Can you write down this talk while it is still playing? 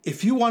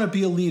If you want to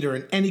be a leader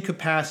in any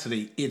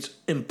capacity, it's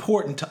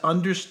important to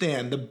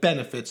understand the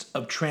benefits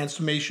of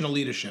transformational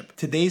leadership.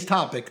 Today's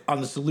topic on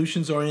the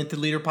Solutions-Oriented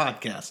Leader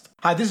podcast.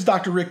 Hi, this is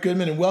Dr. Rick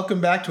Goodman, and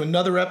welcome back to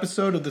another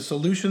episode of the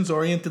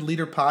Solutions-Oriented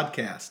Leader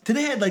podcast.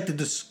 Today, I'd like to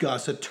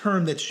discuss a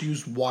term that's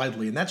used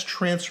widely, and that's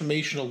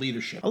transformational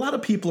leadership. A lot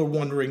of people are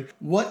wondering,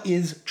 what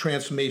is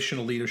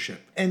transformational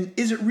leadership? And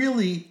is it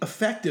really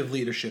effective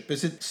leadership?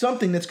 Is it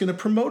something that's going to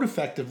promote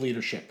effective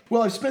leadership?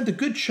 Well, I've spent a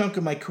good chunk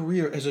of my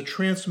career as a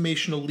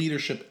transformational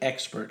leadership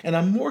expert, and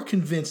I'm more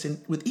convinced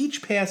with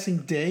each passing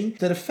day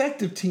that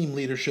effective team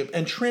leadership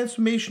and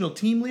transformational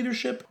team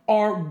leadership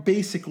are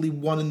basically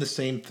one and the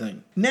same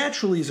thing.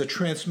 Naturally, as a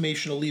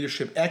transformational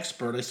leadership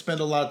expert, I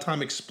spend a lot of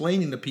time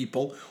explaining to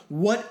people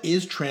what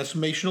is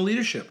transformational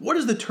leadership. What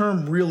does the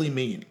term really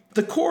mean?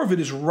 The core of it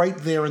is right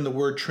there in the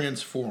word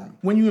transform.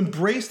 When you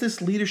embrace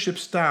this leadership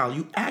style,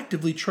 you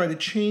actively try to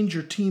change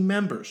your team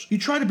members. You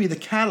try to be the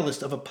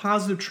catalyst of a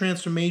positive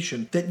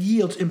transformation that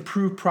yields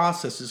improved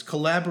processes,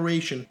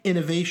 collaboration,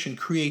 innovation,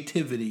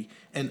 creativity,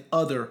 and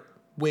other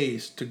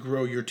ways to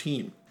grow your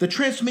team. The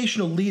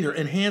transformational leader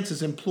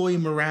enhances employee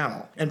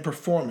morale and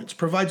performance,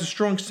 provides a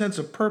strong sense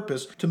of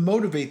purpose to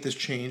motivate this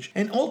change,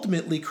 and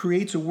ultimately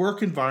creates a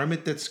work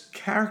environment that's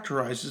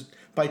characterized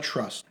by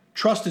trust.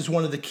 Trust is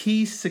one of the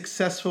key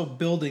successful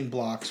building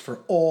blocks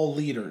for all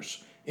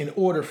leaders in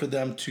order for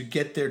them to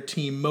get their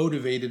team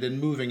motivated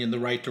and moving in the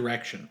right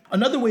direction.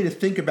 Another way to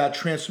think about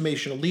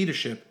transformational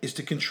leadership is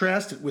to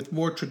contrast it with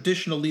more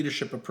traditional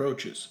leadership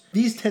approaches.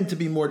 These tend to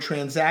be more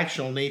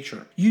transactional in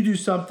nature. You do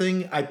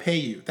something, I pay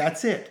you.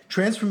 That's it.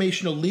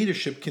 Transformational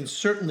leadership can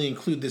certainly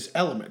include this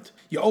element.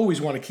 You always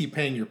want to keep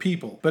paying your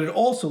people, but it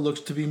also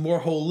looks to be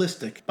more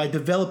holistic by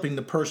developing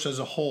the person as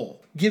a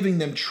whole, giving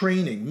them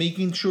training,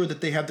 making sure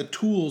that they have the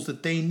tools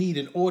that they need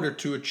in order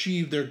to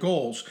achieve their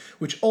goals,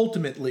 which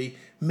ultimately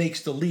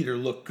makes the leader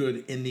look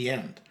good in the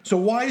end. So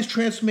why is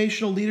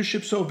transformational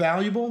leadership so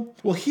valuable?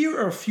 Well, here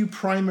are a few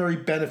primary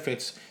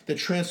benefits that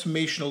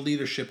transformational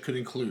leadership could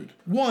include.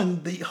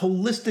 One, the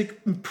holistic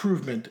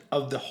improvement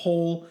of the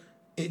whole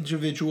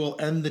individual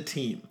and the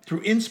team.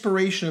 Through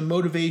inspiration and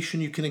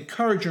motivation, you can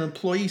encourage your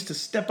employees to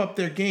step up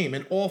their game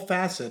in all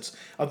facets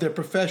of their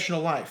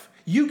professional life.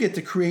 You get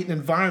to create an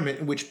environment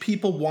in which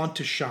people want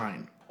to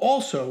shine.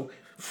 Also,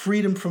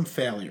 freedom from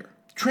failure.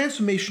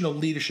 Transformational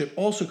leadership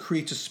also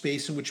creates a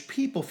space in which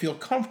people feel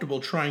comfortable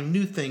trying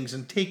new things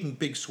and taking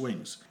big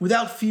swings,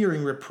 without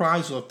fearing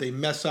reprisal if they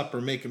mess up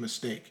or make a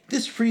mistake.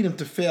 This freedom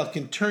to fail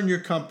can turn your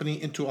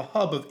company into a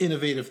hub of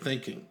innovative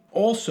thinking.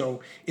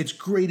 Also, it's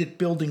great at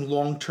building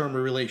long-term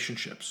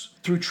relationships.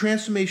 Through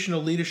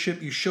transformational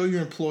leadership, you show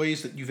your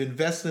employees that you've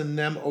invested in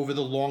them over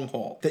the long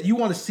haul, that you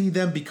want to see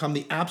them become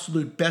the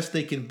absolute best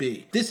they can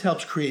be. This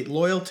helps create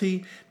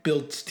loyalty,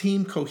 builds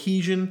team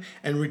cohesion,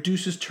 and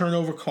reduces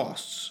turnover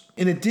costs.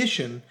 In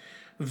addition,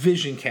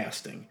 vision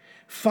casting.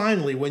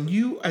 Finally, when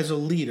you as a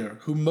leader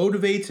who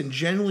motivates and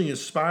genuinely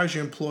inspires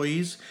your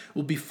employees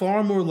will be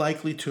far more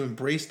likely to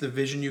embrace the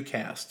vision you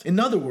cast. In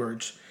other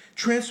words,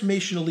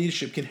 transformational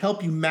leadership can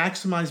help you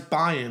maximize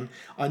buy-in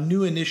on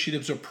new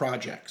initiatives or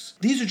projects.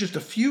 These are just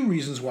a few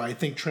reasons why I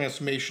think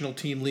transformational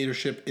team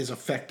leadership is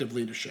effective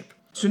leadership.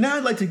 So now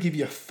I'd like to give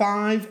you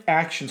 5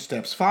 action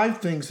steps, 5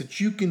 things that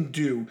you can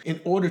do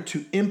in order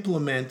to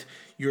implement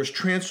your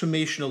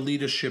transformational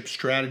leadership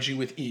strategy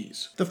with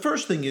ease. The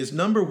first thing is,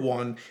 number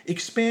 1,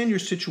 expand your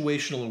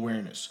situational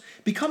awareness.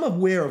 Become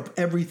aware of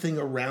everything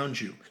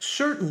around you.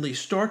 Certainly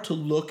start to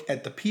look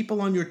at the people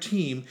on your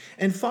team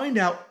and find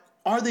out,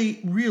 are they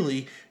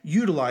really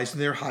utilizing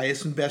their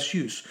highest and best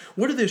use?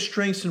 What are their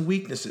strengths and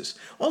weaknesses?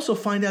 Also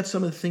find out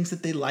some of the things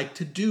that they like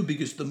to do,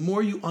 because the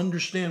more you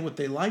understand what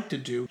they like to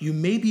do, you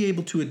may be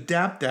able to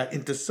adapt that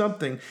into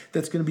something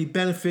that's going to be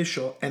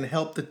beneficial and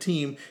help the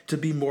team to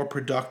be more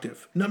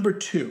productive. Number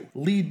 2,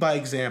 lead by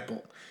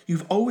example.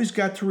 You've always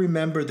got to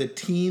remember that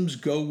teams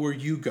go where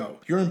you go.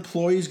 Your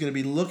employees are going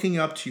to be looking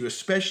up to you,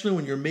 especially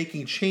when you're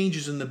making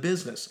changes in the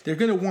business. They're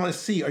going to want to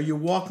see, are you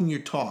walking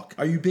your talk?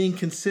 Are you being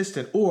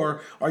consistent?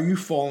 Or are you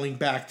falling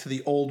back to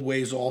the old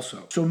ways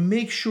also? So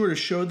make sure to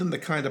show them the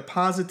kind of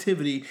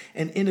positivity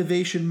and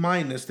innovation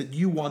mindedness that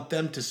you want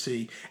them to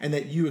see and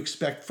that you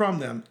expect from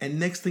them. And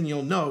next thing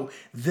you'll know,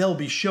 they'll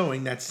be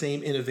showing that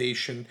same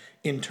innovation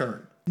in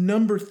turn.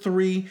 Number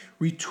 3,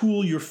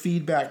 retool your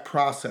feedback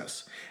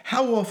process.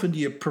 How often do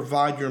you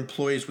provide your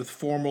employees with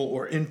formal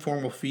or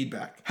informal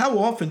feedback? How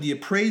often do you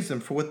praise them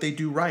for what they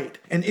do right?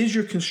 And is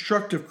your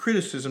constructive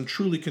criticism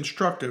truly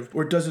constructive,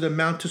 or does it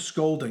amount to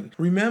scolding?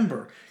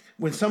 Remember,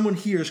 when someone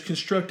hears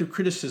constructive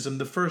criticism,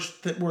 the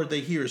first word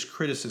they hear is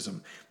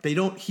criticism. They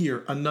don't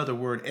hear another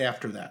word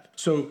after that.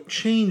 So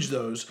change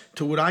those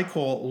to what I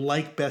call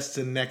like best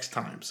and next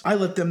times. I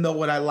let them know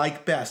what I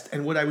like best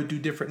and what I would do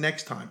different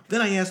next time.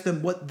 Then I ask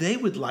them what they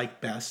would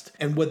like best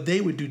and what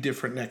they would do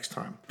different next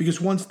time.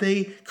 Because once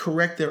they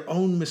correct their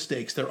own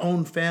mistakes, their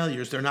own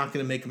failures, they're not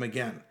going to make them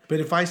again. But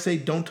if I say,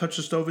 don't touch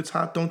the stove, it's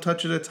hot, don't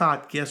touch it, it's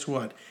hot, guess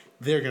what?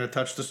 They're going to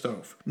touch the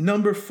stove.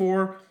 Number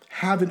 4,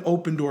 have an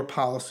open door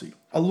policy.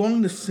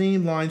 Along the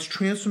same lines,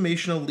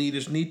 transformational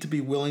leaders need to be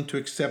willing to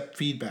accept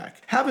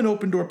feedback. Have an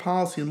open door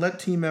policy and let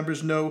team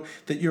members know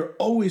that you're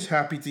always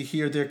happy to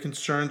hear their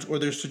concerns or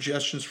their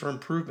suggestions for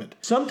improvement.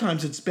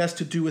 Sometimes it's best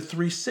to do a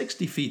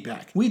 360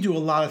 feedback. We do a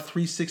lot of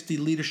 360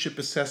 leadership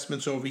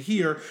assessments over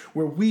here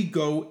where we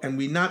go and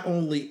we not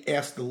only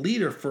ask the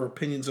leader for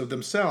opinions of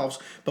themselves,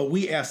 but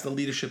we ask the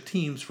leadership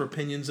teams for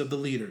opinions of the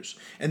leaders.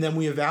 And then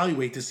we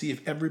evaluate to see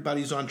if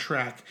everybody's on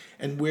track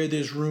and where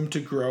there's room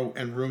to grow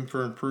and room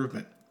for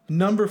improvement.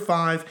 Number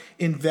 5,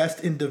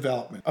 invest in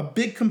development. A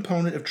big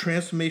component of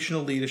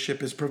transformational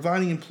leadership is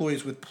providing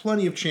employees with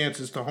plenty of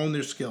chances to hone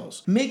their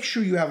skills. Make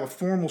sure you have a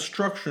formal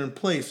structure in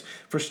place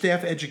for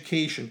staff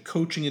education,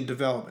 coaching, and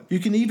development. You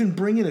can even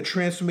bring in a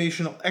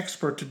transformational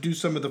expert to do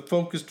some of the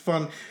focused,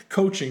 fun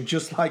coaching,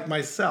 just like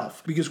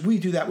myself, because we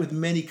do that with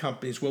many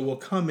companies where we'll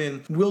come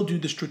in, we'll do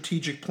the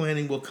strategic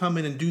planning, we'll come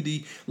in and do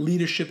the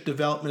leadership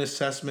development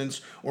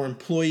assessments or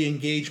employee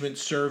engagement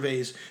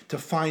surveys to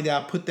find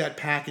out, put that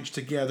package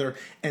together,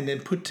 and then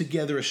put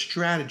together a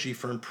strategy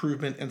for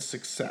improvement and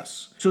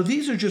success. So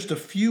these are just a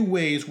few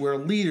ways where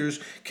leaders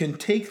can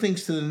take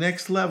things to the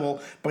next level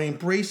by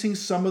embracing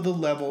some of the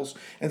levels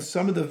and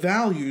some of the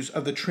values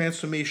of the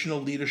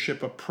transformational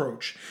leadership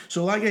approach.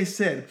 So like I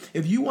said,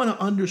 if you want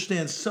to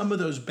understand some of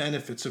those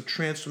benefits of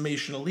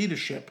transformational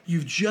leadership,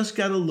 you've just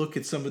got to look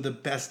at some of the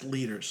best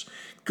leaders.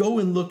 Go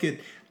and look at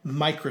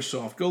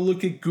Microsoft, go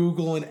look at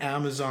Google and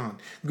Amazon,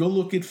 go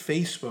look at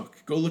Facebook,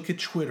 go look at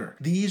Twitter.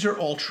 These are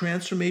all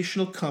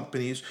transformational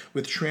companies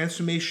with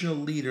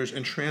transformational leaders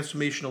and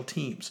transformational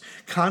teams,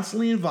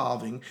 constantly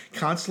evolving,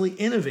 constantly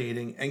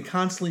innovating, and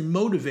constantly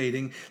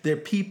motivating their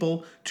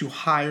people to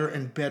higher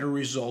and better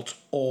results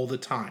all the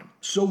time.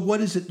 So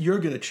what is it you're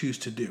going to choose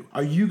to do?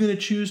 Are you going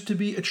to choose to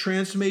be a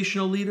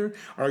transformational leader?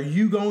 Are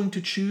you going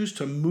to choose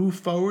to move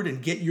forward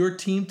and get your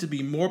team to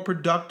be more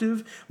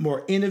productive,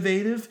 more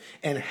innovative,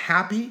 and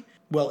happy?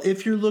 Well,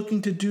 if you're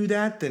looking to do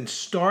that, then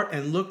start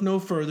and look no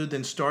further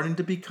than starting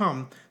to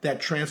become that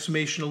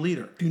transformational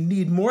leader. If you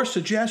need more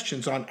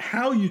suggestions on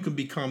how you can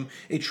become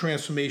a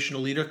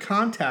transformational leader,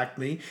 contact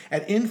me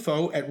at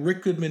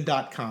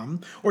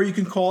info@rickgoodman.com, or you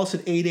can call us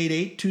at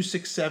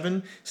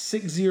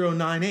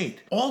 888-267-6098.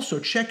 Also,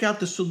 check out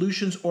the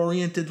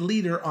Solutions-Oriented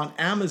Leader on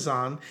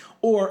Amazon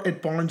or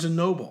at Barnes &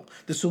 Noble.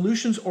 The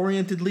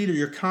Solutions-Oriented Leader,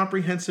 your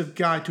comprehensive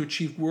guide to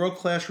achieve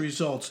world-class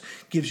results,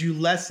 gives you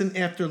lesson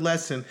after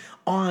lesson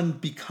on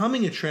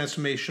becoming a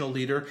transformational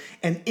leader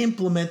and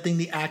implementing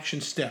the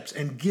action steps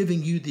and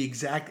giving you the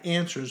exact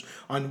answers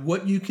on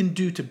what you can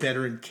do to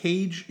better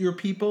engage your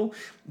people,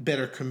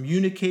 better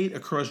communicate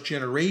across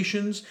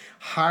generations,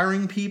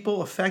 hiring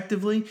people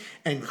effectively,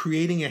 and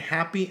creating a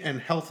happy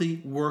and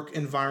healthy work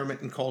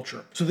environment and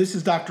culture. So this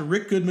is Dr.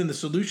 Rick Goodman, the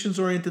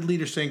Solutions-Oriented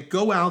Leader, saying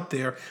go out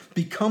there,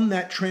 become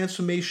that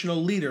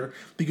transformational leader,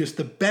 because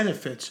the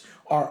benefits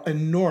are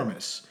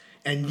enormous.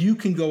 And you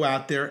can go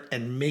out there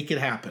and make it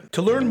happen.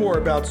 To learn more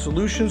about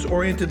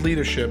solutions-oriented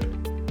leadership,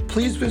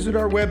 please visit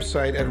our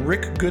website at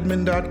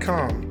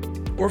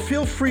rickgoodman.com, or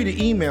feel free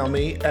to email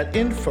me at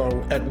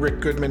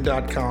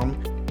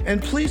info@rickgoodman.com,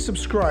 and please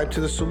subscribe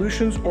to the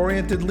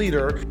Solutions-Oriented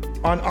Leader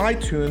on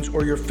iTunes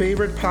or your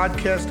favorite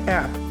podcast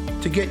app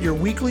to get your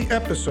weekly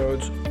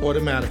episodes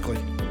automatically.